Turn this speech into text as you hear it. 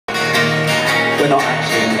We're not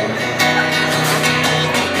actually in love.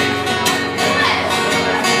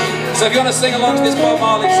 So if you want to sing along to this Bob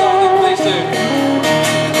Marley song, then please do.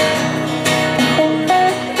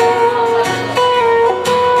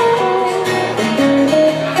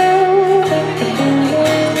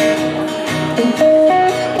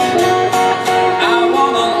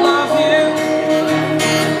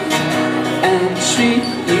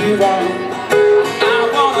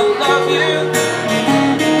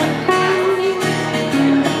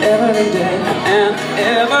 Every day and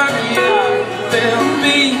every year we'll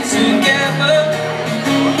be together,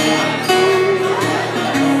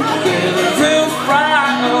 with a roof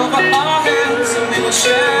right over our heads, and we will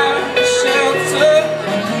share a shelter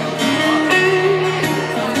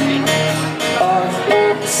of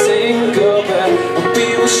a single bed, and we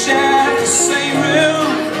will share the same room.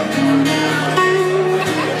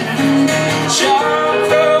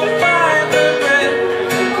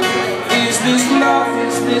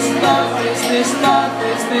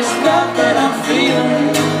 Is this love that I'm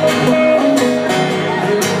feeling?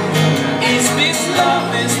 Is this love,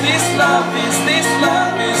 is this love, is this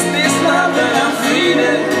love, is this love that I'm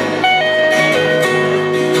feeling?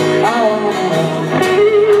 I wanna know.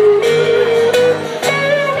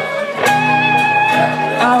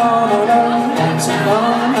 I wanna know, want to know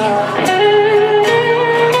now.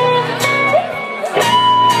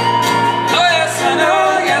 Oh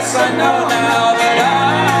yes I know now that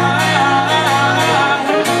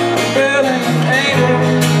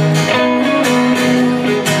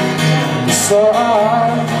so I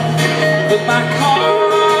put my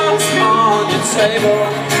cards on your table.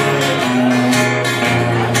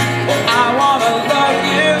 Well, I wanna love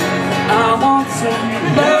you, I want to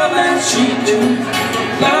love and treat you,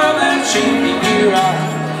 love and treat you right.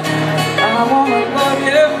 I wanna love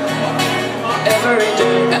you every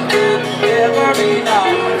day and every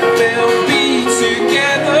night. We'll be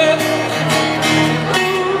together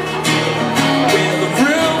with the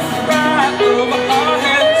roof right over our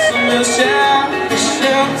heads, and we'll share the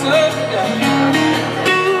shelter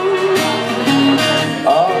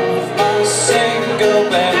of my single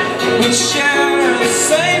bed. We share the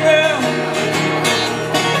same room.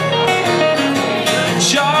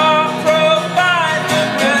 Jah provide the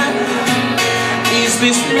bread. Is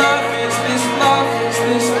this love? Is this love? Is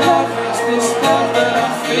this love? Is this love that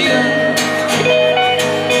I'm feeling?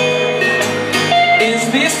 Is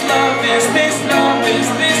this love? Is this love? Is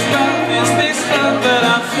this love? Is this love that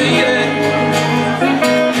I'm feeling?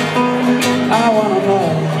 I wanna know.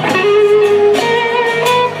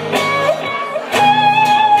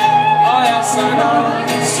 Oh yes I know,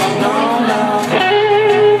 yes I know now.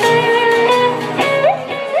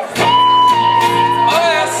 Oh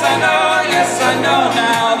yes I know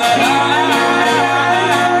now that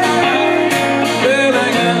I'm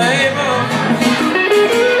willing and able.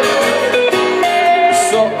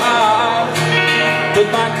 So I put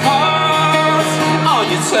my cards on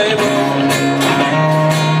your table.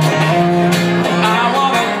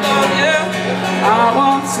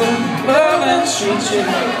 Love and treat you,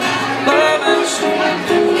 love and treat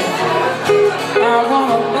you. I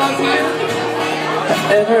wanna love you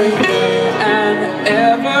every day and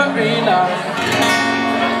every night.